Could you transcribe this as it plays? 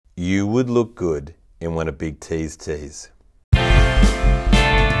You would look good in one of Big T's tees.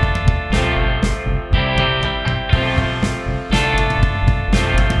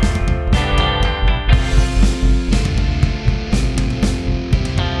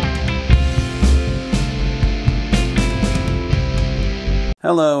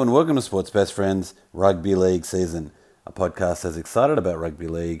 Hello and welcome to Sports Best Friends Rugby League season, a podcast as excited about rugby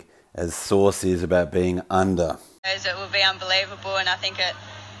league as Sauce is about being under. It would be unbelievable, and I think it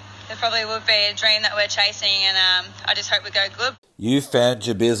probably would be a dream that we're chasing, and I just hope we go good. You fat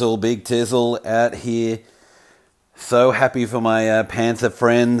jabizzle, big tizzle out here. So happy for my Panther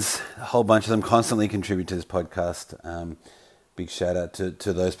friends. A whole bunch of them constantly contribute to this podcast. Big shout out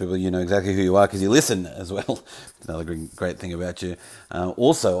to those people. You know exactly who you are because you listen as well. Another great thing about you.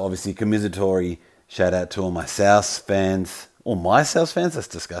 Also, obviously, commisseratory shout out to all my South fans. All my South fans? That's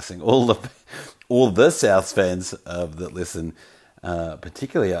disgusting. All the South fans that listen.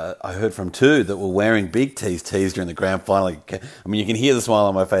 Particularly, I heard from two that were wearing Big T's tees during the grand final. I mean, you can hear the smile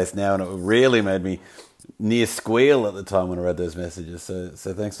on my face now, and it really made me near squeal at the time when I read those messages.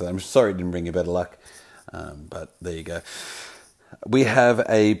 So thanks for that. I'm sorry it didn't bring you better luck, but there you go. We have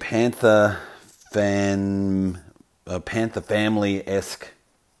a Panther family-esque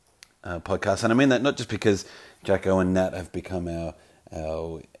podcast, and I mean that not just because Jacko and Nat have become our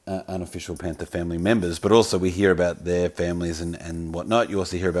unofficial Panther family members, but also we hear about their families and whatnot. You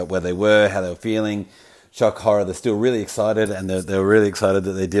also hear about where they were, how they were feeling, shock, horror. They're still really excited, and they were really excited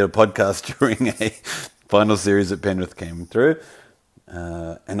that they did a podcast during a final series that Penrith came through.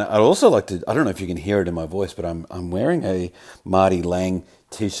 And I'd also like to, I don't know if you can hear it in my voice, but I'm wearing a Marty Lang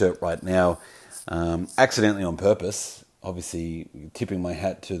t-shirt right now, accidentally on purpose, obviously tipping my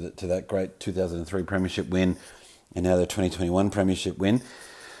hat to that great 2003 premiership win and now the 2021 premiership win.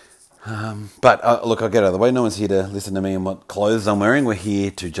 But look, I'll get out of the way. No one's here to listen to me and what clothes I'm wearing. We're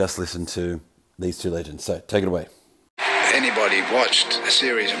here to just listen to these two legends. So take it away. Anybody watched a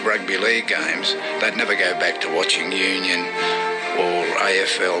series of rugby league games, they'd never go back to watching Union or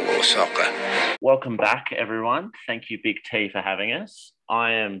AFL or soccer. Welcome back, everyone. Thank you, Big T, for having us.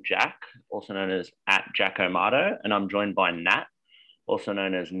 I am Jack, also known as @JackoMato, and I'm joined by Nat, also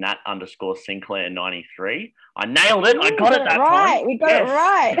known as Nat_Sinclair93. I nailed it. I got it that time. We got it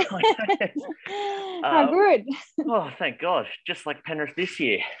right. How good. Oh, thank God. Just like Penrith this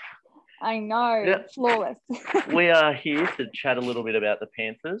year. I know. Yeah. Flawless. We are here to chat a little bit about the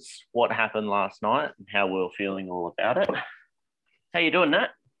Panthers, what happened last night, and how we're feeling all about it. How you doing,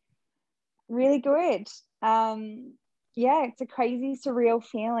 Nat? Really good. Yeah, it's a crazy, surreal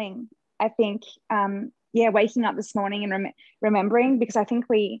feeling. I think, waking up this morning and remembering, because I think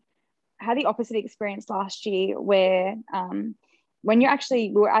we had the opposite experience last year where when we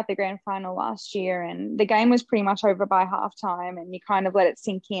were at the grand final last year and the game was pretty much over by halftime and you kind of let it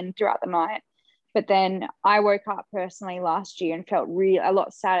sink in throughout the night. But then I woke up personally last year and felt a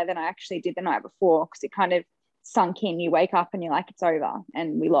lot sadder than I actually did the night before because it kind of sunk in. You wake up and you're like, it's over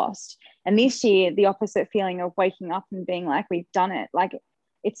and we lost. And this year, the opposite feeling of waking up and being like, we've done it. Like,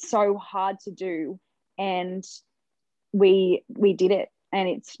 it's so hard to do. And we did it. And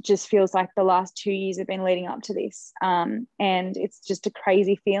it just feels like the last 2 years have been leading up to this. And it's just a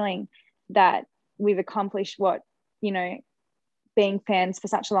crazy feeling that we've accomplished what, being fans for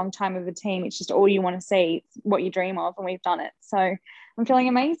such a long time of a team, it's just all you want to see, it's what you dream of, and we've done it. So I'm feeling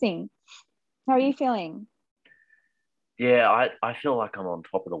amazing. How are you feeling? Yeah, I feel like I'm on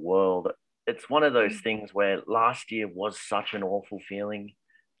top of the world. It's one of those things where last year was such an awful feeling.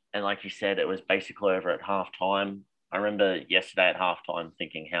 And like you said, it was basically over at halftime. I remember yesterday at halftime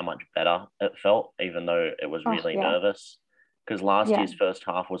thinking how much better it felt, even though it was really nervous. Because last year's first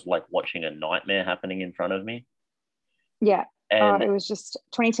half was like watching a nightmare happening in front of me. Yeah. And it was just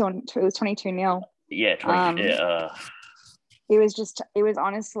 22-0. Yeah, 20. It was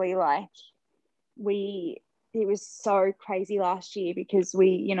honestly like it was so crazy last year because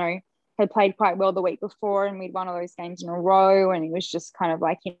we, had played quite well the week before and we'd won all those games in a row. And it was just kind of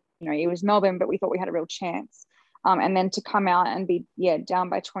like, it was Melbourne, but we thought we had a real chance. And then to come out and be, down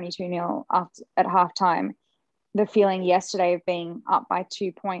by 22-0 at halftime, the feeling yesterday of being up by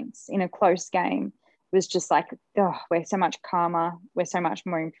 2 points in a close game was just like, oh, we're so much calmer. We're so much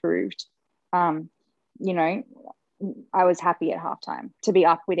more improved. I was happy at halftime to be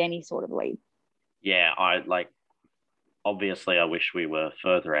up with any sort of lead. Yeah, obviously I wish we were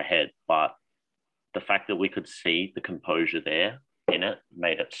further ahead, but the fact that we could see the composure there in it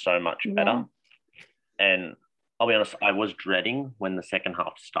made it so much better. And I'll be honest, I was dreading when the second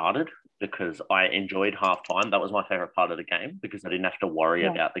half started because I enjoyed halftime. That was my favorite part of the game because I didn't have to worry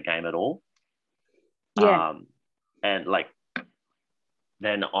about the game at all. Yeah. And like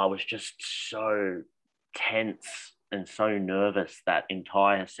then I was just so tense and so nervous that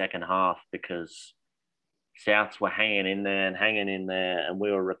entire second half because Souths were hanging in there, and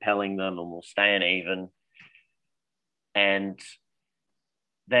we were repelling them and we were staying even. And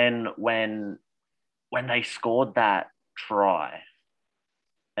then when they scored that try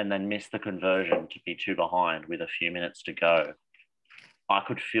and then missed the conversion to be 2 behind with a few minutes to go, I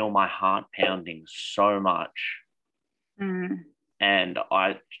could feel my heart pounding so much. And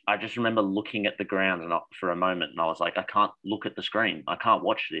I just remember looking at the ground for a moment, and I was like, I can't look at the screen. I can't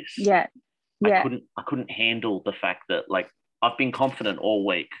watch this. Yeah. I couldn't handle the fact that, like, I've been confident all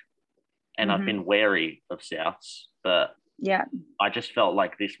week and I've been wary of Souths, but I just felt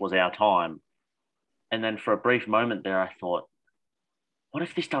like this was our time. And then for a brief moment there, I thought, what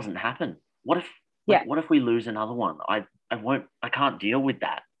if this doesn't happen? What if we lose another one? I can't deal with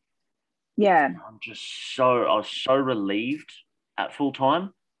that. Yeah. I was so relieved at full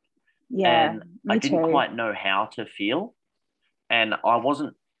time. Yeah. And I didn't quite know how to feel. And I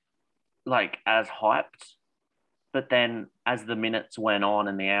wasn't like as hyped. But then as the minutes went on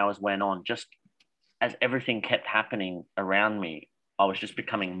and the hours went on, just as everything kept happening around me, I was just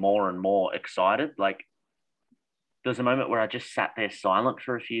becoming more and more excited. Like, there was a moment where I just sat there silent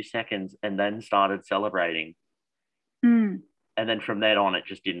for a few seconds and then started celebrating. And then from then on, it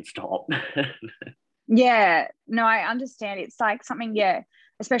just didn't stop. Yeah, no, I understand. It's like something,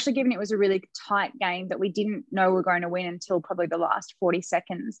 especially given it was a really tight game that we didn't know we were going to win until probably the last 40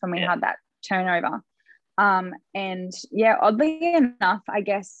 seconds when we had that turnover. And oddly enough, I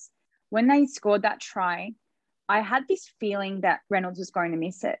guess when they scored that try, I had this feeling that Reynolds was going to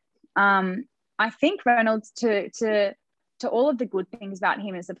miss it. I think Reynolds, to all of the good things about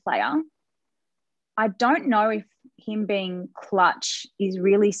him as a player, I don't know if him being clutch is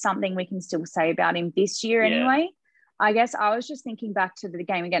really something we can still say about him this year anyway. I guess I was just thinking back to the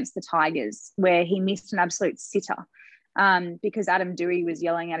game against the Tigers where he missed an absolute sitter because Adam Dewey was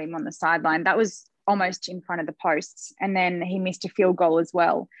yelling at him on the sideline. That was almost in front of the posts. And then he missed a field goal as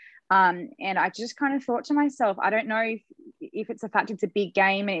well. And I just kind of thought to myself, I don't know if it's the fact it's a big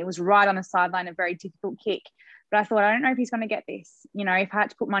game and it was right on the sideline, a very difficult kick. But I thought, I don't know if he's going to get this. You know, if I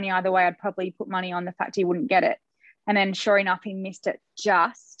had to put money either way, I'd probably put money on the fact he wouldn't get it. And then sure enough, he missed it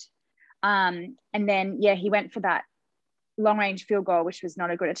just. And then, he went for that long-range field goal, which was not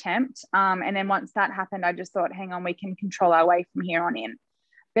a good attempt. And then once that happened, I just thought, hang on, we can control our way from here on in.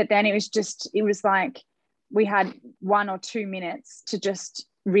 But then it was like we had 1 or 2 minutes to just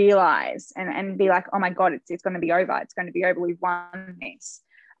realize and be like, oh my God, it's going to be over. It's going to be over. We've won this.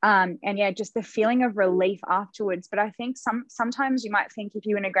 And just the feeling of relief afterwards. But I think sometimes you might think if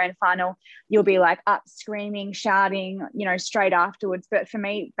you're in a grand final, you'll be like up screaming, shouting, straight afterwards. But for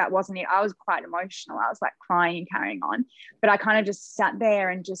me, that wasn't it. I was quite emotional. I was like crying and carrying on. But I kind of just sat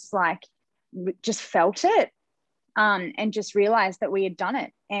there and just felt it and just realized that we had done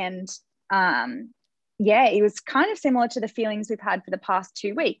it. And it was kind of similar to the feelings we've had for the past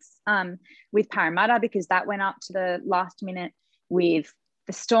 2 weeks with Parramatta, because that went up to the last minute, with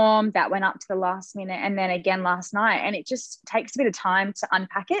the Storm that went up to the last minute, and then again last night. And it just takes a bit of time to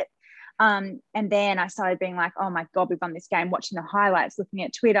unpack it. And then I started being like, oh my God, we've won this game, watching the highlights, looking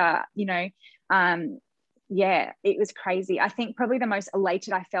at Twitter, it was crazy. I think probably the most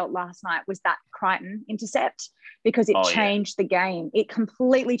elated I felt last night was that Crichton intercept, because it changed the game. It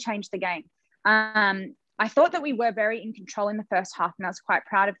completely changed the game. I thought that we were very in control in the first half, and I was quite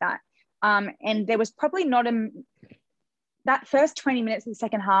proud of that. And there was probably not that first 20 minutes of the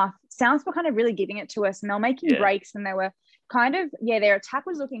second half, Souths were kind of really giving it to us, and they were making breaks, and they were kind of, their attack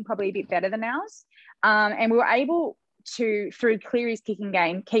was looking probably a bit better than ours. And we were able to, through Cleary's kicking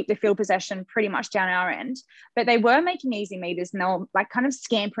game, keep the field possession pretty much down our end. But they were making easy meters, and they were like kind of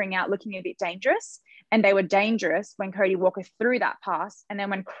scampering out, looking a bit dangerous. And they were dangerous when Cody Walker threw that pass. And then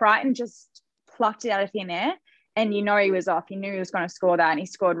when Crichton just plucked it out of thin air, and he was off, he knew he was going to score that, and he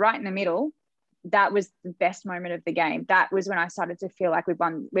scored right in the middle. That was the best moment of the game. That was when I started to feel like we've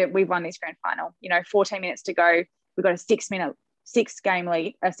won this grand final. 14 minutes to go. We've got a 6-point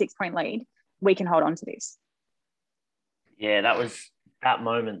lead. We can hold on to this. Yeah, that was that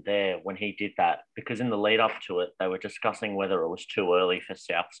moment there when he did that, because in the lead up to it, they were discussing whether it was too early for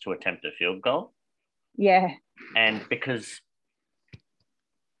Souths to attempt a field goal. Yeah. And because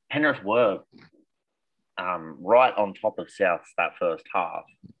Penrith were right on top of Souths that first half,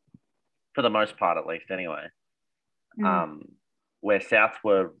 for the most part at least anyway, where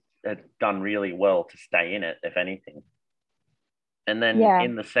Souths had done really well to stay in it, if anything. And then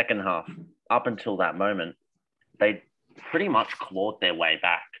in the second half, up until that moment, they pretty much clawed their way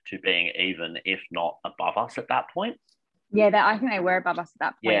back to being even, if not above us at that point. Yeah, I think they were above us at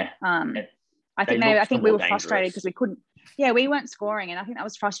that point. Yeah. I think looked I think the we more were frustrated dangerous. because we couldn't. Yeah, we weren't scoring, and I think that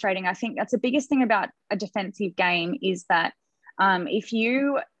was frustrating. I think that's the biggest thing about a defensive game is that if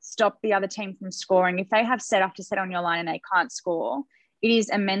you stop the other team from scoring, if they have set up to set on your line and they can't score, it is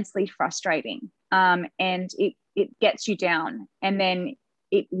immensely frustrating, and it gets you down, and then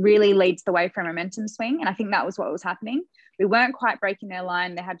it really leads the way for a momentum swing. And I think that was what was happening. We weren't quite breaking their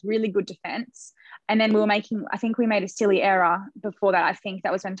line. They had really good defense. And then I think we made a silly error before that. I think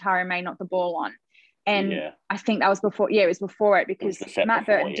that was when Tara May knocked the ball on. And I think that was before, it was before it because Matt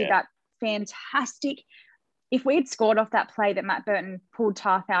Burton did that fantastic. If we had scored off that play that Matt Burton pulled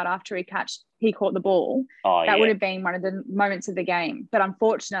Taff out after he caught the ball, that would have been one of the moments of the game. But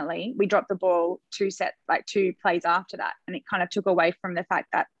unfortunately, we dropped the ball two plays after that. And it kind of took away from the fact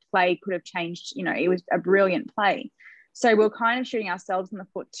that play could have changed. It was a brilliant play. So we're kind of shooting ourselves in the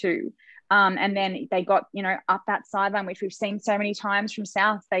foot too. And then they got, up that sideline, which we've seen so many times from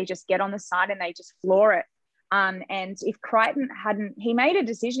South. They just get on the side and they just floor it. And if Crichton he made a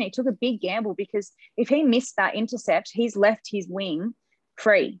decision, he took a big gamble because if he missed that intercept, he's left his wing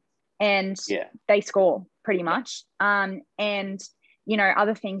free and they score pretty much. And,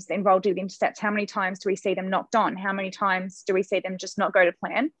 other things involved with intercepts, how many times do we see them knocked on? How many times do we see them just not go to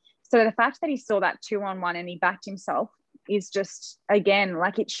plan? So the fact that he saw that 2-on-1 and he backed himself is just, again,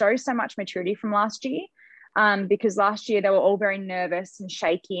 like it shows so much maturity from last year because last year they were all very nervous and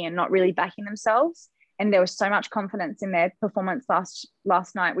shaky and not really backing themselves. And there was so much confidence in their performance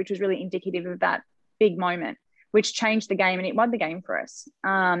last night, which was really indicative of that big moment, which changed the game and it won the game for us.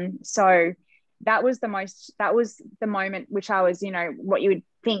 So that was the moment which I was, what you would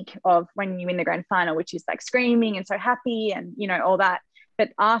think of when you win the grand final, which is like screaming and so happy and, all that. But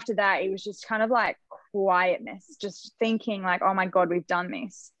after that, it was just kind of like quietness, just thinking like, oh my God, we've done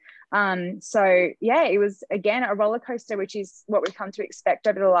this. So yeah, it was again a roller coaster, which is what we've come to expect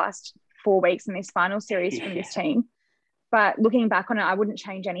over the last 4 weeks in this final series from this team. But looking back on it, I wouldn't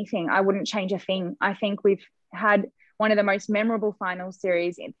change anything. I wouldn't change a thing. I think we've had one of the most memorable final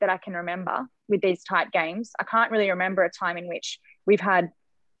series that I can remember with these tight games. I can't really remember a time in which we've had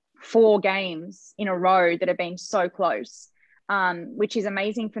 4 games in a row that have been so close. Which is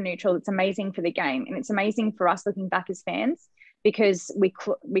amazing for neutral. It's amazing for the game. And it's amazing for us looking back as fans because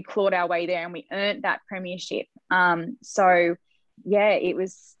we clawed our way there and we earned that premiership. So, yeah, it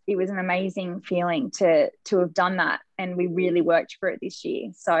was an amazing feeling to have done that. And we really worked for it this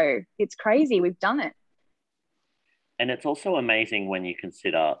year. So it's crazy. We've done it. And it's also amazing when you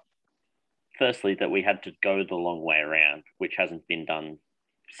consider, firstly, that we had to go the long way around, which hasn't been done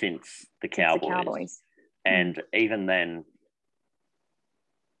since the Cowboys. And even then,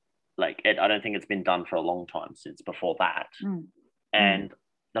 I don't think it's been done for a long time since before that. And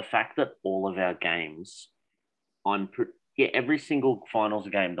the fact that all of our games, every single finals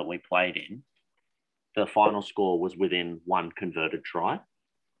game that we played in, the final score was within 1 converted try.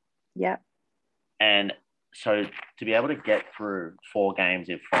 Yeah. And so to be able to get through 4 games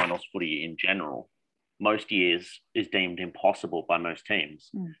in finals footy in general, most years is deemed impossible by most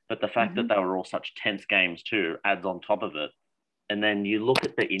teams. But the fact that they were all such tense games too adds on top of it. And then you look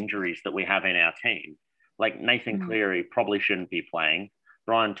at the injuries that we have in our team, like Nathan Cleary probably shouldn't be playing.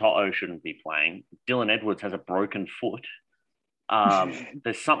 Brian To'o shouldn't be playing. Dylan Edwards has a broken foot.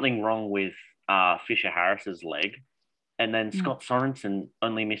 There's something wrong with Fisher Harris's leg. And then Scott Sorensen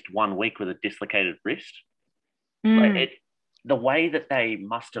only missed 1 week with a dislocated wrist. The way that they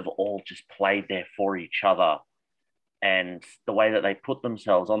must have all just played there for each other and the way that they put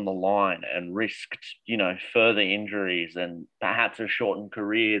themselves on the line and risked, further injuries and perhaps a shortened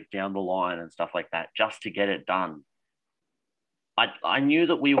career down the line and stuff like that, just to get it done. I knew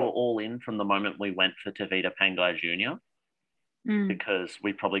that we were all in from the moment we went for Tavita Pangai Jr. Because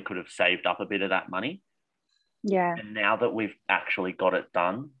we probably could have saved up a bit of that money. Yeah. And now that we've actually got it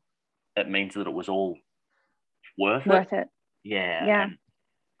done, it means that it was all worth it. Yeah. Yeah. And,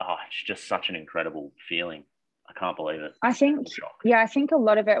 it's just such an incredible feeling. I can't believe it. I think a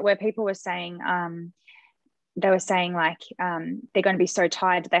lot of it where people were saying, they're going to be so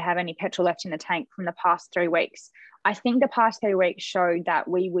tired. Do they have any petrol left in the tank from the past 3 weeks? I think the past 3 weeks showed that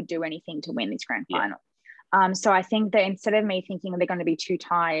we would do anything to win this grand final. So I think that instead of me thinking they're going to be too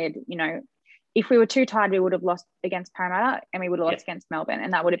tired, if we were too tired, we would have lost against Parramatta and we would have lost against Melbourne,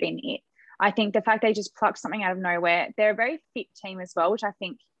 and that would have been it. I think the fact they just plucked something out of nowhere, they're a very fit team as well, which I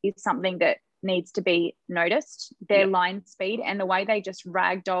think is something that needs to be noticed. Their line speed and the way they just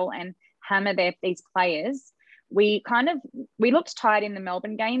ragdoll and hammer these players. We looked tired in the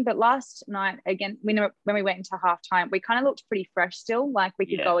Melbourne game, but last night again, when we went into halftime, we kind of looked pretty fresh still, like we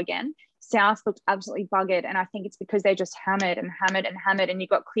could go again. South looked absolutely buggered. And I think it's because they just hammered and hammered and hammered. And you've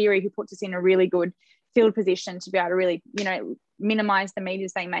got Cleary, who puts us in a really good field position to be able to really, minimize the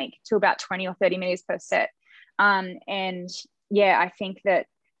meters they make to about 20 or 30 meters per set. And yeah, I think that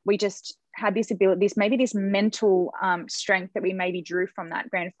we just had this ability, this mental strength that we maybe drew from that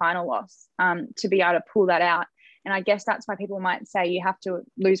grand final loss to be able to pull that out. And I guess that's why people might say you have to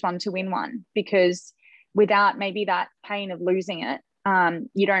lose one to win one, because without maybe that pain of losing it,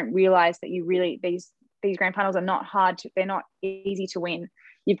 you don't realize that you really, these grand finals are not they're not easy to win.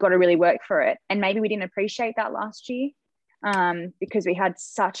 You've got to really work for it. And maybe we didn't appreciate that last year because we had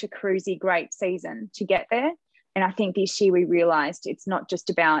such a cruisy, great season to get there. And I think this year we realized it's not just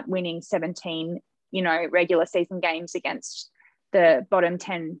about winning 17, regular season games against the bottom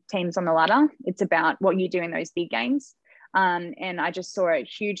 10 teams on the ladder. It's about what you do in those big games. And I just saw a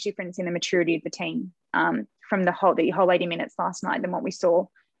huge difference in the maturity of the team from the whole 80 minutes last night than what we saw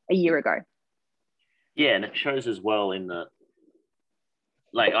a year ago. Yeah, and it shows as well in the,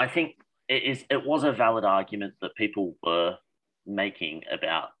 I think it was a valid argument that people were making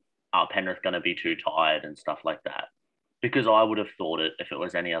about, Penrith going to be too tired and stuff like that, because I would have thought it if it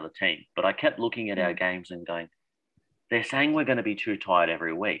was any other team. But I kept looking at our games and going, they're saying we're going to be too tired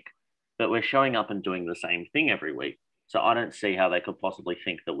every week, but we're showing up and doing the same thing every week. So I don't see how they could possibly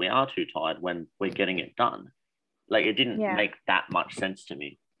think that we are too tired when we're getting it done. It didn't make that much sense to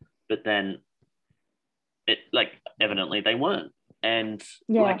me. But then evidently they weren't. And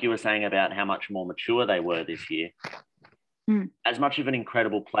like you were saying about how much more mature they were this year, as much of an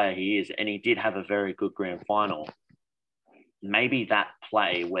incredible player he is, and he did have a very good grand final, maybe that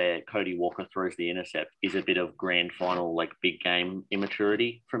play where Cody Walker throws the intercept is a bit of grand final, big game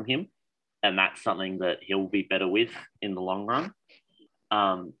immaturity from him. And that's something that he'll be better with in the long run.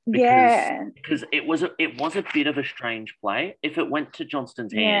 Because it was a bit of a strange play. If it went to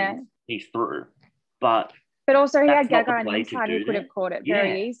Johnston's hand, he's through. But also he had Gagai on the inside who could have caught it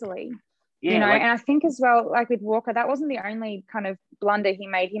very easily. And I think as well, with Walker, that wasn't the only kind of blunder he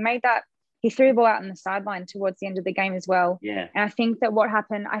made. He threw the ball out on the sideline towards the end of the game as well. Yeah. And I think that what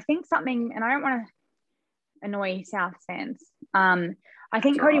happened, and I don't want to annoy South fans. I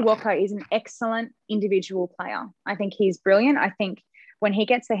think Cody Walker is an excellent individual player. I think he's brilliant. I think when he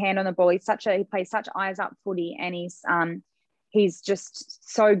gets the hand on the ball, he plays such eyes up footy, and he's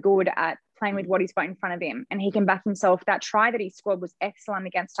just so good at playing with what he's got in front of him, and he can back himself. That try that he scored was excellent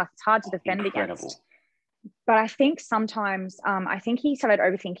against us. It's hard to defend against. But I think sometimes, I think he started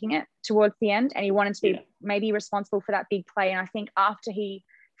overthinking it towards the end, and he wanted to be maybe responsible for that big play. And I think after he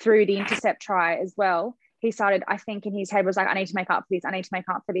threw the intercept try as well, he started, I think in his head was I need to make up for this. I need to make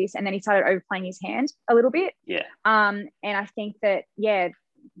up for this. And then he started overplaying his hand a little bit. Yeah. And I think that,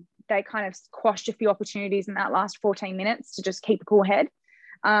 they kind of quashed a few opportunities in that last 14 minutes to just keep a cool head.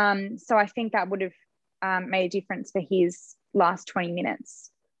 So I think that would have made a difference for his last 20 minutes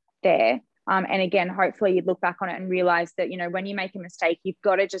there. And again, hopefully you'd look back on it and realize that, when you make a mistake, you've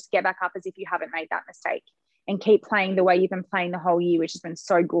got to just get back up as if you haven't made that mistake and keep playing the way you've been playing the whole year, which has been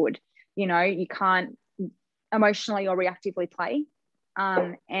so good. You can't emotionally or reactively play.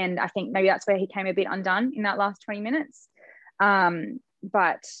 And I think maybe that's where he came a bit undone in that last 20 minutes.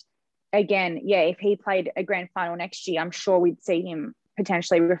 But again, if he played a grand final next year, I'm sure we'd see him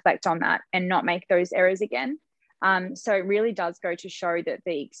potentially reflect on that and not make those errors again. So it really does go to show that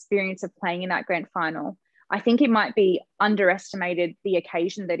the experience of playing in that grand final, I think it might be underestimated the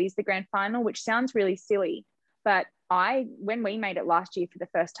occasion that is the grand final, which sounds really silly. But when we made it last year for the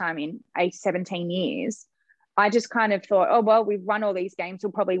first time in 17 years, I just kind of thought, oh, well, we've run all these games,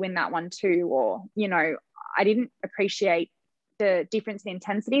 we'll probably win that one too. Or, I didn't appreciate the difference in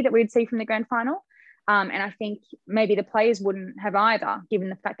intensity that we'd see from the grand final. And I think maybe the players wouldn't have either, given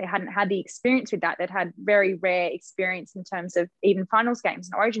the fact they hadn't had the experience with that. They'd had very rare experience in terms of even finals games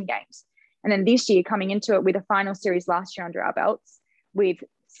and origin games. And then this year, coming into it with a final series last year under our belts, with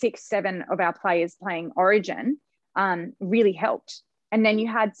 6-7 of our players playing origin, really helped. And then you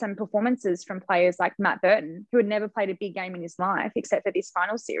had some performances from players like Matt Burton, who had never played a big game in his life except for this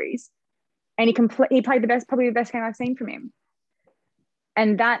final series. And he played probably the best game I've seen from him.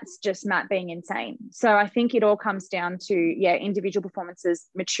 And that's just Matt being insane. So I think it all comes down to, individual performances,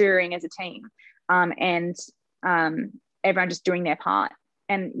 maturing as a team, and everyone just doing their part.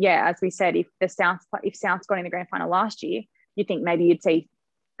 And as we said, if South's got in the grand final last year, you think maybe you'd see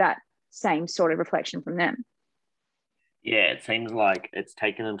that same sort of reflection from them. Yeah, it seems like it's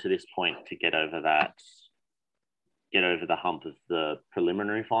taken them to this point to get over the hump of the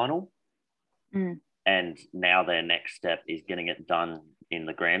preliminary final. And now their next step is getting it done in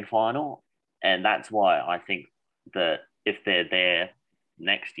the grand final. And that's why I think that if they're there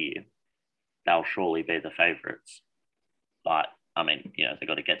next year, they'll surely be the favourites. But I mean, they've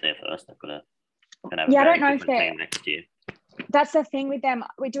got to get there first. They've got to have a very different team next year. That's the thing with them.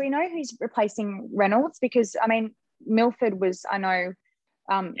 Do we know who's replacing Reynolds? Because I mean, Milford was, I know,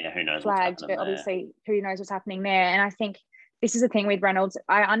 who knows flagged, but obviously who knows what's happening there. And I think this is the thing with Reynolds.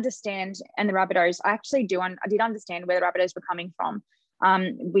 I understand, and the Rabbitohs, I did understand where the Rabbitohs were coming from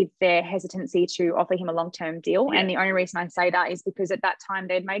with their hesitancy to offer him a long-term deal. Yeah. And the only reason I say that is because at that time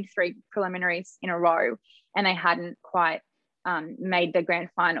they'd made 3 preliminaries in a row and they hadn't quite made the grand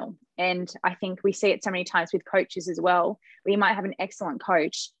final. And I think we see it so many times with coaches as well. We might have an excellent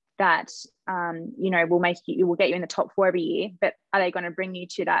coach that, will get you in the top 4 every year, but are they going to bring you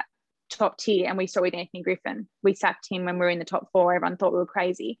to that top tier? And we saw with Anthony Griffin, we sacked him when we were in the top 4. Everyone thought we were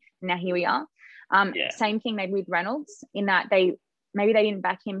crazy. And now here we are. Same thing maybe with Reynolds, in that they didn't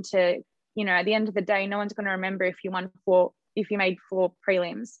back him to, at the end of the day, no one's going to remember if you made 4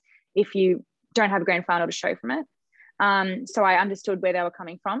 prelims, if you don't have a grand final to show from it. So I understood where they were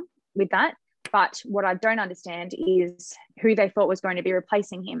coming from with that. But what I don't understand is who they thought was going to be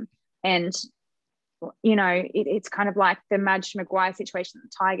replacing him. And, it's kind of like the Madge Maguire situation at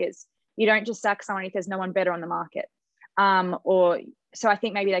the Tigers. You don't just sack someone if there's no one better on the market. So I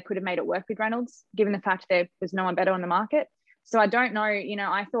think maybe they could have made it work with Reynolds, given the fact there was no one better on the market. So I don't know,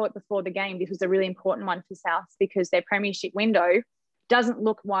 I thought before the game, this was a really important one for Souths because their premiership window doesn't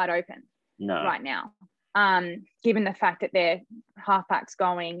look wide open right now. Given the fact that their halfback's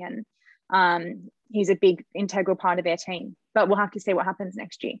going and he's a big integral part of their team. But we'll have to see what happens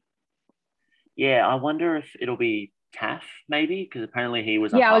next year. Yeah, I wonder if it'll be Taff maybe, because apparently he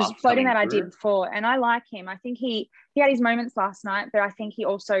was I was floating that idea before, and I like him. I think he had his moments last night, but I think he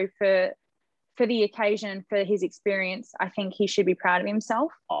also for the occasion, for his experience, I think he should be proud of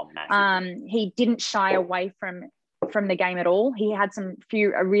himself. Oh, massively. He didn't shy away from the game at all. He had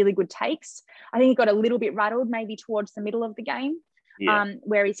few really good takes. I think he got a little bit rattled maybe towards the middle of the game,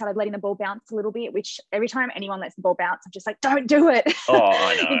 where he started letting the ball bounce a little bit, which every time anyone lets the ball bounce, I'm just like, don't do it. Oh,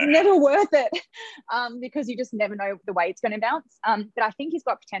 I know. It's never worth it because you just never know the way it's going to bounce. But I think he's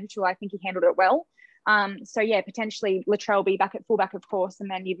got potential. I think he handled it well. Potentially Latrell be back at fullback, of course, and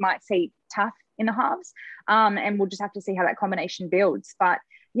then you might see Taff in the halves. And we'll just have to see how that combination builds. But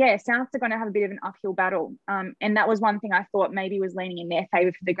yeah, Souths are going to have a bit of an uphill battle. And that was one thing I thought maybe was leaning in their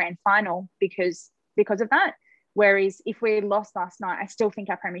favour for the grand final because of that. Whereas if we lost last night, I still think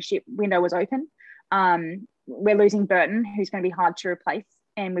our premiership window was open. We're losing Burton, who's going to be hard to replace.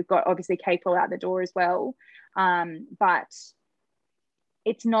 And we've got obviously Capewell out the door as well. But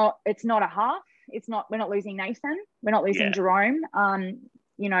it's not a half. We're not losing Nathan. We're not losing Jerome.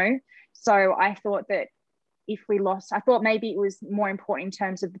 So I thought that if we lost, I thought maybe it was more important in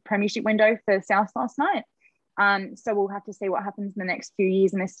terms of the premiership window for South last night. So we'll have to see what happens in the next few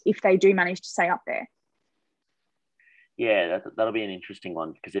years and if they do manage to stay up there. Yeah, that'll be an interesting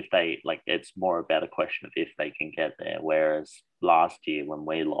one because if they it's more about a question of if they can get there. Whereas last year when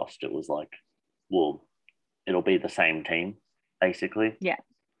we lost, it was like, well, it'll be the same team basically. Yeah.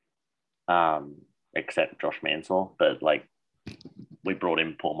 Except Josh Mansell, but we brought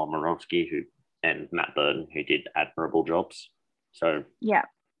in Paul Momirovski and Matt Burton, who did admirable jobs. So yeah.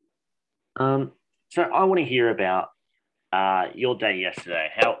 So I want to hear about your day yesterday.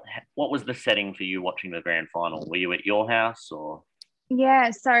 What was the setting for you watching the grand final? Were you at your house or?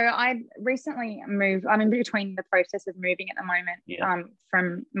 Yeah, so I recently moved. I'm in between the process of moving at the moment,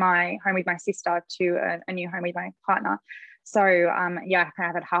 from my home with my sister to a new home with my partner. So I kind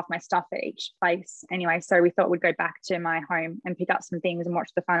of had half my stuff at each place anyway. So we thought we'd go back to my home and pick up some things and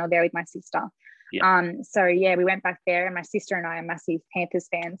watch the final there with my sister. Yeah. We went back there, and my sister and I are massive Panthers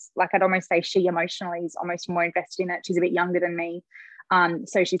fans. I'd almost say she emotionally is almost more invested in it. She's a bit younger than me.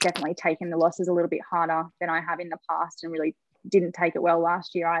 So she's definitely taken the losses a little bit harder than I have in the past and really didn't take it well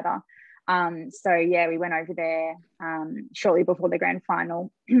last year either. We went over there shortly before the grand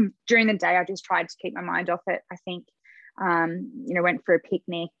final. During the day, I just tried to keep my mind off it. I think, went for a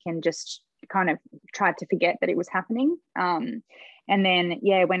picnic and just kind of tried to forget that it was happening. And then,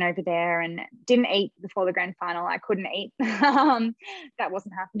 went over there and didn't eat before the grand final. I couldn't eat. That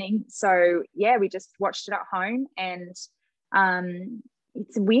wasn't happening. So, we just watched it at home. And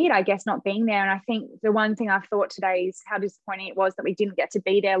it's weird, I guess, not being there. And I think the one thing I've thought today is how disappointing it was that we didn't get to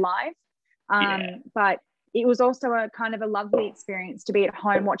be there live. But it was also a kind of a lovely experience to be at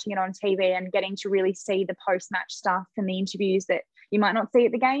home watching it on TV and getting to really see the post-match stuff and the interviews that you might not see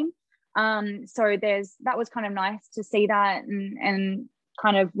at the game. So that was kind of nice to see that and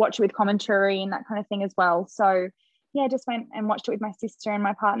kind of watch it with commentary and that kind of thing as well. So just went and watched it with my sister and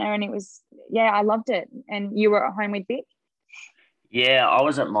my partner, and it was I loved it. And you were at home with Vic? Yeah, I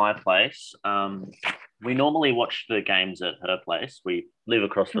was at my place. We normally watch the games at her place. We live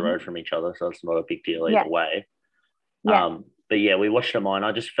across the Mhm. road from each other, so it's not a big deal Yeah, either way. yeah. But yeah, we watched at mine.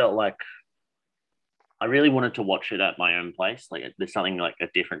 I just felt like I really wanted to watch it at my own place. Like there's something like a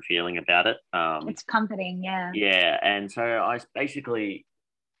different feeling about it. It's comforting. Yeah. Yeah, and so I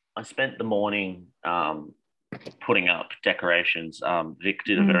spent the morning putting up decorations. Vic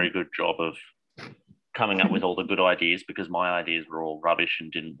did a very Mm. good job of coming up with all the good ideas because my ideas were all rubbish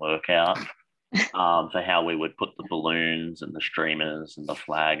and didn't work out for how we would put the balloons and the streamers and the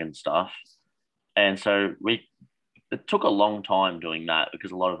flag and stuff. And so it took a long time doing that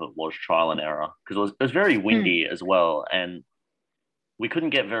because a lot of it was trial and error because it was very Mm. windy as well. And we couldn't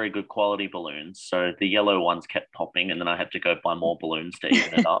get very good quality balloons. So the yellow ones kept popping and then I had to go buy more balloons to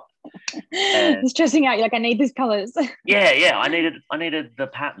even it up. And Stressing out. You're like, I need these colors. yeah, I needed the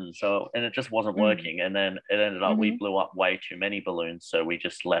pattern. So and it just wasn't working. And then it ended up we Mhm. blew up way too many balloons. So we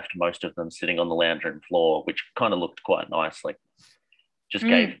just left most of them sitting on the lounge room floor, which kind of looked quite nice. Like just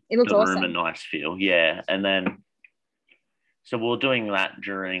gave It looks the room a awesome. nice feel. Yeah. And then so we were doing that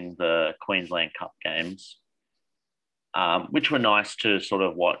during the Queensland Cup games, which were nice to sort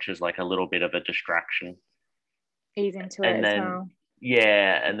of watch as like a little bit of a distraction. Ease into it And as then, well.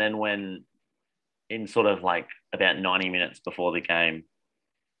 yeah, and then when in sort of like about 90 minutes before the game,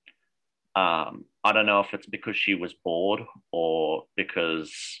 I don't know if it's because she was bored or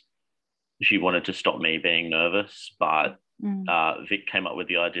because she wanted to stop me being nervous, but Mm. Vic came up with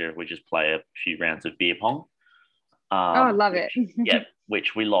the idea of we just play a few rounds of beer pong. Oh, I love which, it. yeah,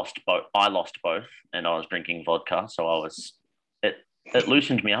 which we lost both. I lost both, and I was drinking vodka, so it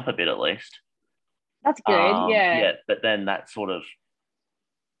loosened me up a bit at least. That's good. Yeah. Yeah, but then that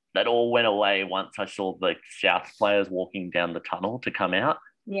all went away once I saw the South players walking down the tunnel to come out.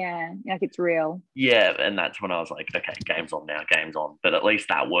 Yeah. Like it's real. Yeah, and that's when I was like, okay, game's on now, game's on. But at least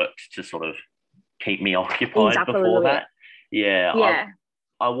that worked to sort of keep me Ease occupied up a little before bit. that. Yeah, Yeah.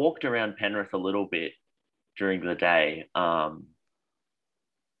 I walked around Penrith a little bit during the day,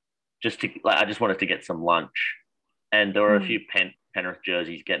 just to like I just wanted to get some lunch, and there were a few Penrith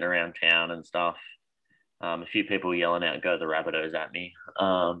jerseys getting around town and stuff. A few people yelling out "Go the Rabbitohs" at me.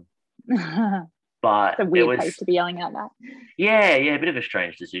 But It's a it weird place was to be yelling out that. yeah, a bit of a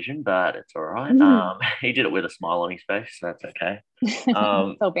strange decision, but it's all right. He did it with a smile on his face, so that's okay.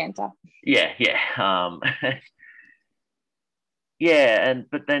 So banter. Yeah, yeah,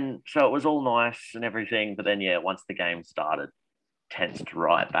 but then so it was all nice and everything, but then yeah, once the game started, tensed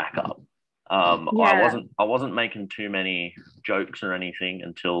right back up. Yeah. I wasn't making too many jokes or anything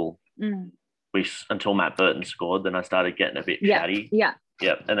until Mm. until Matt Burton scored. Then I started getting a bit Yeah. chatty. Yeah.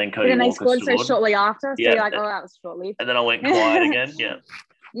 Yep, and then But Cody then they Walker scored so scored. shortly after. So Yeah. you're like, oh, that was short-lived. And then I went quiet again. Yeah.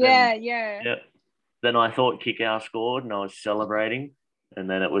 Yeah. Then, Yeah. yeah. Then I thought Kickow scored, and I was celebrating, and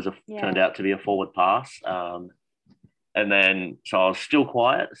then it was turned out to be a forward pass. And then so I was still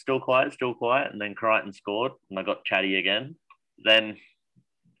quiet, and then Crichton scored, and I got chatty again. Then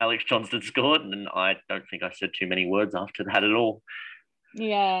Alex Johnston scored, and I don't think I said too many words after that at all.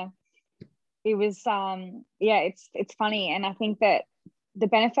 Yeah. It was yeah, it's funny. And I think that the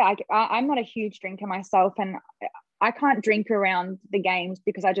benefit, I'm not a huge drinker myself, and I can't drink around the games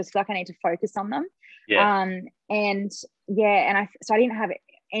because I just feel like I need to focus on them. Yeah. And yeah, and I didn't have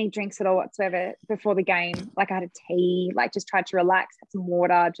any drinks at all whatsoever before the game. Like I had a tea, like just tried to relax, had some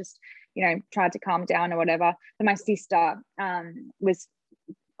water, just, you know, tried to calm down or whatever. But my sister was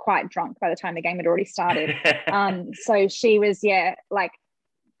quite drunk by the time the game had already started. So she was, yeah, like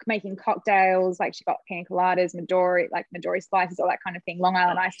making cocktails, like she got pina coladas, Midori slices, all that kind of thing, Long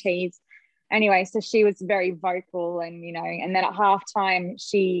Island iced teas. Anyway, so she was very vocal, and you know, and then at halftime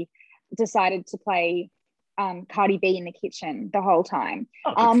she decided to play Cardi B in the kitchen the whole time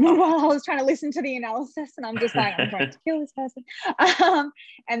while I was trying to listen to the analysis, and I'm just like, I'm going to kill this person.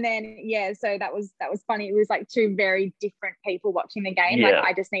 And then yeah, so that was funny. It was like two very different people watching the game. Like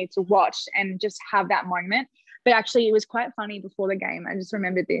I just need to watch and just have that moment. But actually, it was quite funny before the game. I just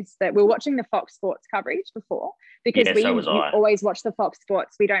remembered this, that we were watching the Fox Sports coverage before, because we always watch the Fox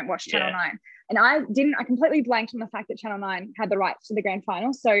Sports. We don't watch Channel 9. And I completely blanked on the fact that Channel 9 had the rights to the grand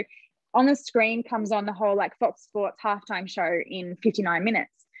final. So on the screen comes on the whole like Fox Sports halftime show in 59 minutes.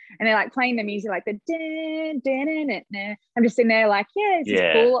 And they're like playing the music like the I'm just sitting there like, yeah, this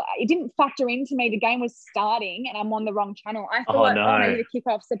is cool. It didn't factor into me. The game was starting and I'm on the wrong channel. I thought, maybe the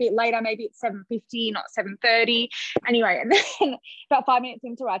kickoff's a bit later. Maybe it's 7:50, not 7:30. Anyway, and then about 5 minutes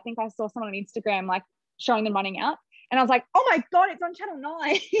into it, I think I saw someone on Instagram like showing them running out. And I was like, oh my God, it's on Channel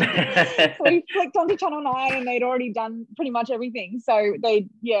 9. So we flicked onto Channel 9 and they'd already done pretty much everything. So they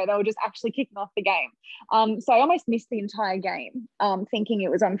were just actually kicking off the game. So I almost missed the entire game, thinking it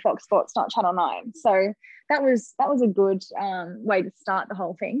was on Fox Sports, not Channel 9. So that was a good way to start the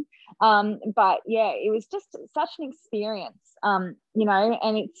whole thing. But yeah, it was just such an experience, you know,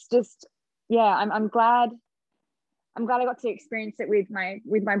 and it's just, yeah, I'm glad I got to experience it with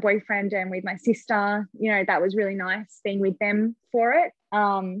my boyfriend and with my sister. You know, that was really nice being with them for it.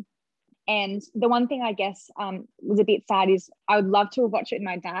 And the one thing I guess was a bit sad is I would love to have watched it with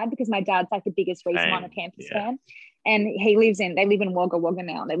my dad, because my dad's like the biggest reason why I'm a Panthers fan. And they live in Wagga Wagga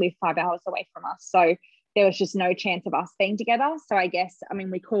now. They live 5 hours away from us. So there was just no chance of us being together. So I guess, I mean,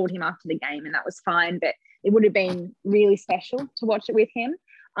 we called him after the game and that was fine, but it would have been really special to watch it with him.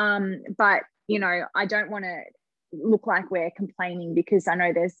 But, you know, I don't want to look like we're complaining, because I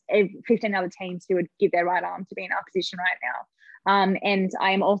know there's 15 other teams who would give their right arm to be in our position right now. And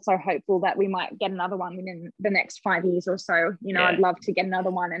I am also hopeful that we might get another one within the next 5 years or so. You know, I'd love to get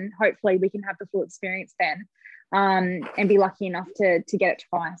another one, and hopefully we can have the full experience then, and be lucky enough to get it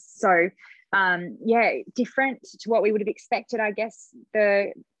twice. So different to what we would have expected, I guess,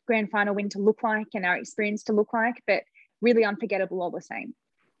 the grand final win to look like and our experience to look like, but really unforgettable all the same.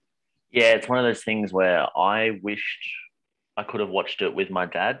 Yeah, it's one of those things where I wished I could have watched it with my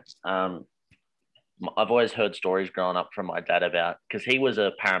dad. I've always heard stories growing up from my dad about, because he was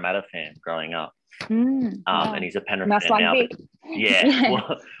a Parramatta fan growing up, and he's a Penrith fan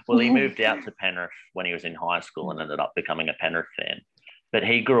now. Well, he moved out to Penrith when he was in high school and ended up becoming a Penrith fan. But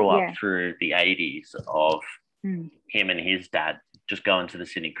he grew up through the 80s of him and his dad just going to the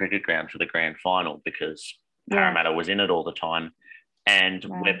Sydney Cricket Ground for the grand final, because Parramatta was in it all the time. And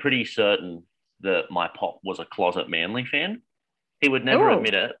we're pretty certain that my pop was a closet Manly fan. He would never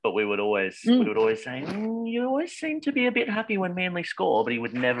admit it, but we would always say, you always seem to be a bit happy when Manly score, but he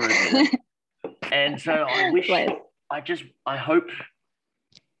would never admit it. And so I hope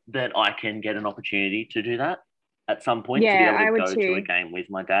that I can get an opportunity to do that at some point, to be able to go to a game with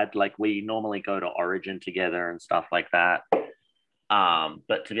my dad. Like, we normally go to Origin together and stuff like that.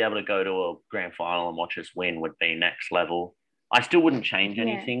 But to be able to go to a grand final and watch us win would be next level. I still wouldn't change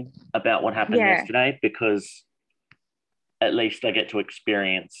anything about what happened yesterday, because at least I get to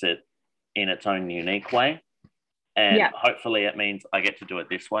experience it in its own unique way. And hopefully it means I get to do it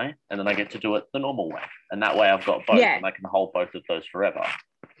this way, and then I get to do it the normal way. And that way I've got both, and I can hold both of those forever.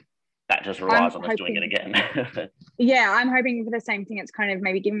 That just relies on us doing it again. I'm hoping for the same thing. It's kind of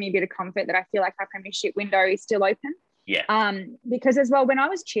maybe giving me a bit of comfort that I feel like our premiership window is still open. Yeah. Because as well, when I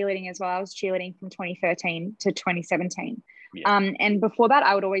was cheerleading I was cheerleading from 2013 to 2017. And before that,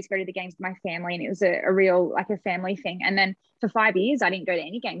 I would always go to the games with my family, and it was a real, like, a family thing. And then for 5 years, I didn't go to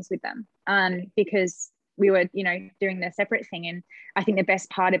any games with them, because we were, you know, doing the separate thing. And I think the best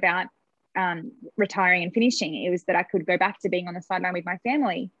part about retiring and finishing, it was that I could go back to being on the sideline with my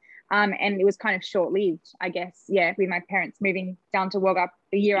family. And it was kind of short-lived, I guess, with my parents moving down to Wagga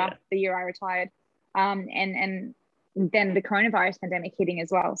the year after the year I retired, and then the coronavirus pandemic hitting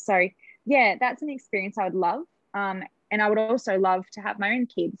as well. So that's an experience I would love. And I would also love to have my own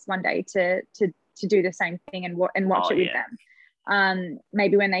kids one day to do the same thing and watch it with them.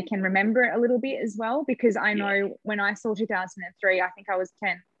 Maybe when they can remember it a little bit as well, because I know when I saw 2003, I think I was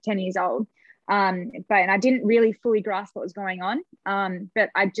 10 years old. And I didn't really fully grasp what was going on.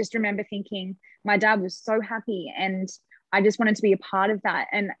 But I just remember thinking my dad was so happy, and I just wanted to be a part of that.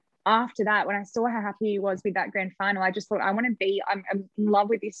 And after that, when I saw how happy he was with that grand final, I just thought, I'm in love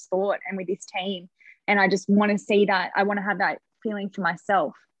with this sport and with this team. And I just want to see that. I want to have that feeling for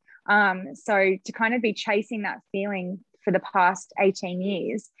myself. So to kind of be chasing that feeling for the past 18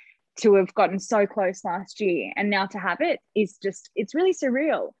 years, to have gotten so close last year and now to have it is just, it's really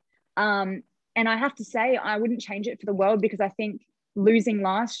surreal. And I have to say, I wouldn't change it for the world, because I think losing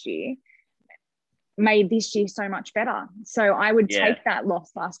last year made this year so much better. So I would take that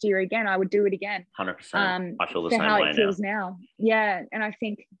loss last year again. I would do it again. 100%. I feel the same way how it feels now. Yeah. And I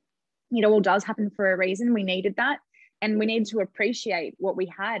think it all does happen for a reason. We needed that, and we needed to appreciate what we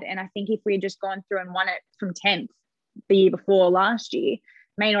had. And I think if we had just gone through and won it from 10th the year before last year,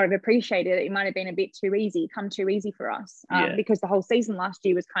 may not have appreciated it. It might have been a bit too easy for us, because the whole season last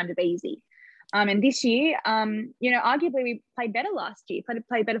year was kind of easy. And this year, arguably we played better last year,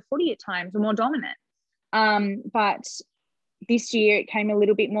 played better footy at times, we're more dominant. But this year it came a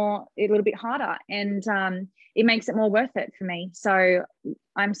little bit harder, and it makes it more worth it for me. So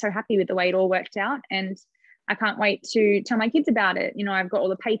I'm so happy with the way it all worked out, and I can't wait to tell my kids about it. You know, I've got all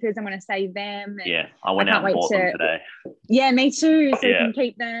the papers, I'm going to save them. And I went out and bought them today. Yeah, me too. So you can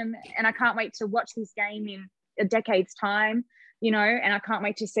keep them. And I can't wait to watch this game in a decade's time, you know, and I can't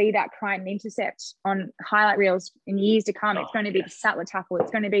wait to see that Crichton intercept on highlight reels in years to come. It's going to be the Sattler tackle.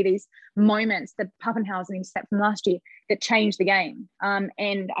 It's going to be these moments, the Pappenhausen intercept from last year that changed the game.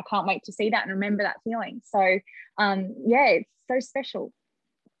 And I can't wait to see that and remember that feeling. So, it's so special.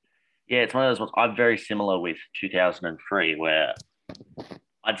 Yeah, it's one of those ones. I'm very similar with 2003, where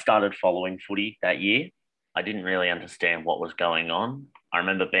I'd started following footy that year. I didn't really understand what was going on. I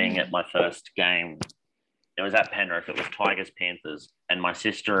remember being at my first game. It was at Penrith. It was Tigers-Panthers. And my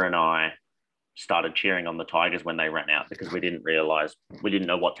sister and I started cheering on the Tigers when they ran out because we didn't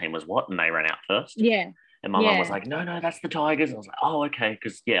know what team was what, and they ran out first. Yeah. And my mum was like, no, that's the Tigers. And I was like, oh, okay.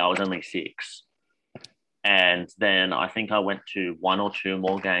 Because, I was only 6. And then I think I went to 1 or 2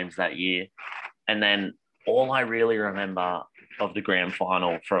 more games that year. And then all I really remember of the grand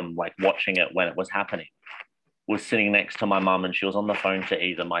final from like watching it when it was happening was sitting next to my mum, and she was on the phone to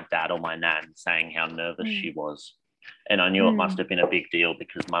either my dad or my nan saying how nervous she was. And I knew it must have been a big deal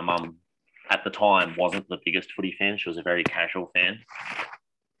because my mum at the time wasn't the biggest footy fan. She was a very casual fan.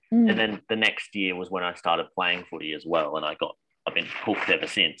 And then the next year was when I started playing footy as well. And I've been hooked ever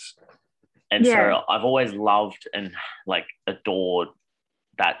since. And so I've always loved and like adored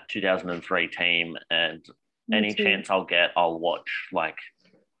that 2003 team, and any chance I'll get, I'll watch like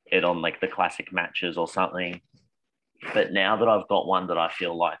it on like the classic matches or something. But now that I've got one that I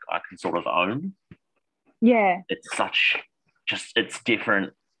feel like I can sort of own, it's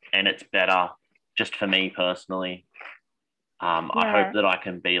different and it's better just for me personally. I hope that I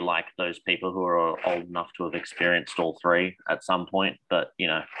can be like those people who are old enough to have experienced all 3 at some point, but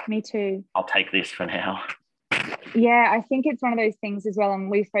me too. I'll take this for now. Yeah, I think it's one of those things as well, and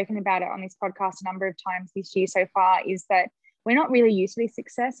we've spoken about it on this podcast a number of times this year so far, is that we're not really used to this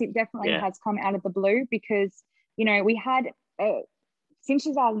success. It definitely has come out of the blue because, we had, since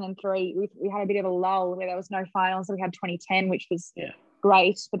 2003, we had a bit of a lull where there was no finals. So we had 2010, which was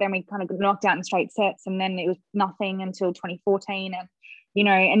great, but then we kind of knocked out in straight sets, and then it was nothing until 2014. And,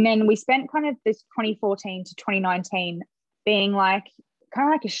 and then we spent kind of this 2014 to 2019 being like, kind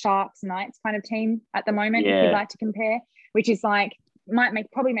of like a Sharks Knights kind of team at the moment, if you'd like to compare, which is like,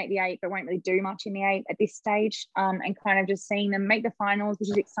 probably make the 8, but won't really do much in the 8 at this stage, and kind of just seeing them make the finals,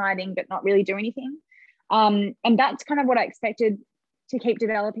 which is exciting, but not really do anything. And that's kind of what I expected to keep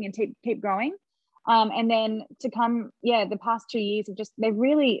developing and keep growing. And then to come, the past 2 years they've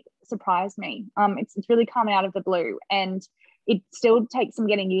really surprised me. It's really come out of the blue, and it still takes some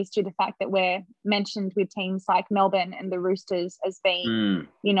getting used to the fact that we're mentioned with teams like Melbourne and the Roosters as being,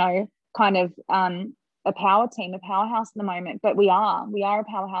 kind of a power team, a powerhouse at the moment. But we are a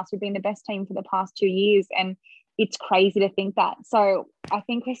powerhouse. We've been the best team for the past 2 years, and it's crazy to think that. So I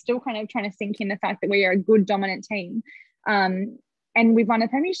think we're still kind of trying to sink in the fact that we are a good, dominant team. And we've won a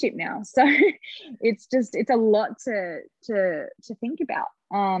premiership now. So it's a lot to think about,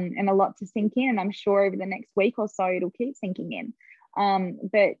 and a lot to sink in. And I'm sure over the next week or so, it'll keep sinking in.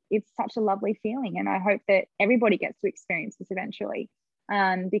 But it's such a lovely feeling. And I hope that everybody gets to experience this eventually.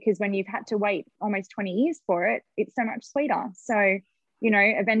 Because when you've had to wait almost 20 years for it, it's so much sweeter. So,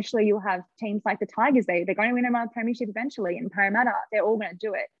 eventually you'll have teams like the Tigers, they're going to win a premiership eventually, and Parramatta, they're all going to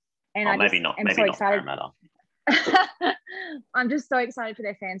do it. And maybe not Parramatta. I'm just so excited for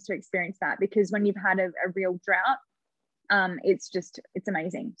their fans to experience that, because when you've had a real drought, it's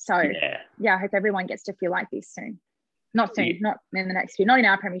amazing. So I hope everyone gets to feel like this soon. Not soon, not in the next year, not in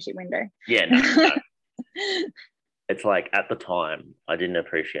our premiership window. No. It's like at the time, I didn't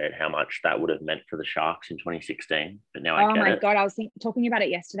appreciate how much that would have meant for the Sharks in 2016, but now I get it. Oh my God, I was talking about it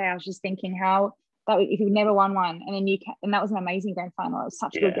yesterday. I was just thinking how that if you've never won one, and then and that was an amazing grand final. It was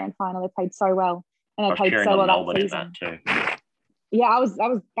such a good grand final. They played so well, and they played so well that season. That too. Yeah, that was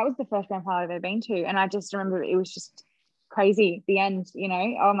the first grand final I've ever been to, and I just remember it was just crazy. The end,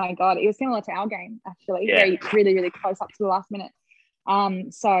 oh my God, it was similar to our game actually. Very, really, really close up to the last minute.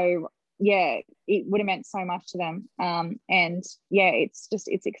 So yeah, it would have meant so much to them. And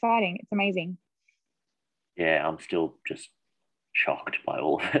it's exciting. It's amazing. Yeah, I'm still just shocked by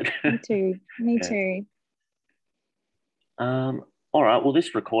all of it. Me too. All right. Well,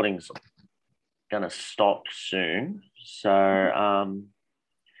 this recording's going to stop soon. So,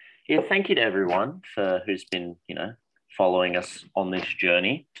 thank you to everyone who's been, following us on this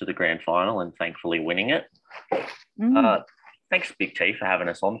journey to the grand final and thankfully winning it. Thanks, Big T, for having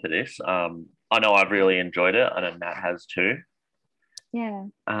us on for this. I know I've really enjoyed it. I know Matt has too. Yeah.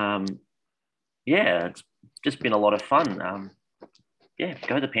 It's just been a lot of fun.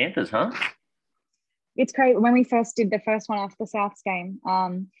 Go the Panthers, huh? It's great. When we first did the first one after the Souths game,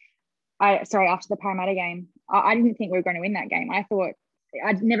 after the Parramatta game, I didn't think we were going to win that game. I thought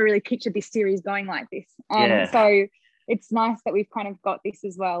I'd never really pictured this series going like this. Yeah. So it's nice that we've kind of got this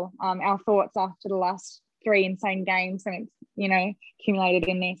as well. Our thoughts after the last 3 insane games, and it's, you know, accumulated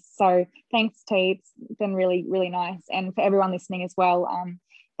in this. So thanks, T. It's been really, really nice. And for everyone listening as well,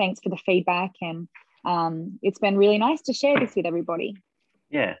 thanks for the feedback. And it's been really nice to share this with everybody.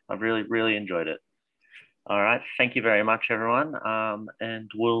 Yeah, I've really, really enjoyed it. All right. Thank you very much, everyone. And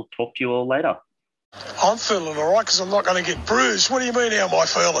we'll talk to you all later. I'm feeling all right because I'm not going to get bruised. What do you mean, how am I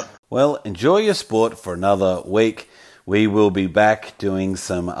feeling? Well, enjoy your sport for another week. We will be back doing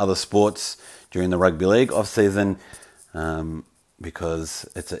some other sports during the rugby league off season, because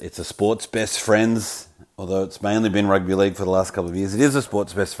it's a sport's best friends. Although it's mainly been rugby league for the last couple of years, it is a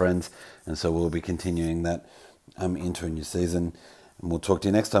sport's best friends, and so we'll be continuing that into a new season. And we'll talk to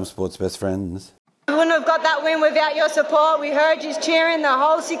you next time, sports best friends. We wouldn't have got that win without your support. We heard you cheering the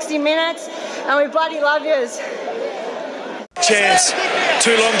whole 60 minutes, and we bloody love yous. Chance.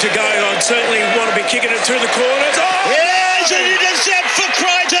 Too long to go. I'd certainly want to be kicking it through the corners. Oh, there's an intercept for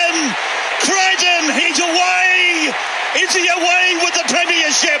Crichton. Crichton, he's away. Is he away with the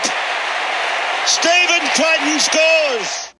premiership? Stephen Crichton scores.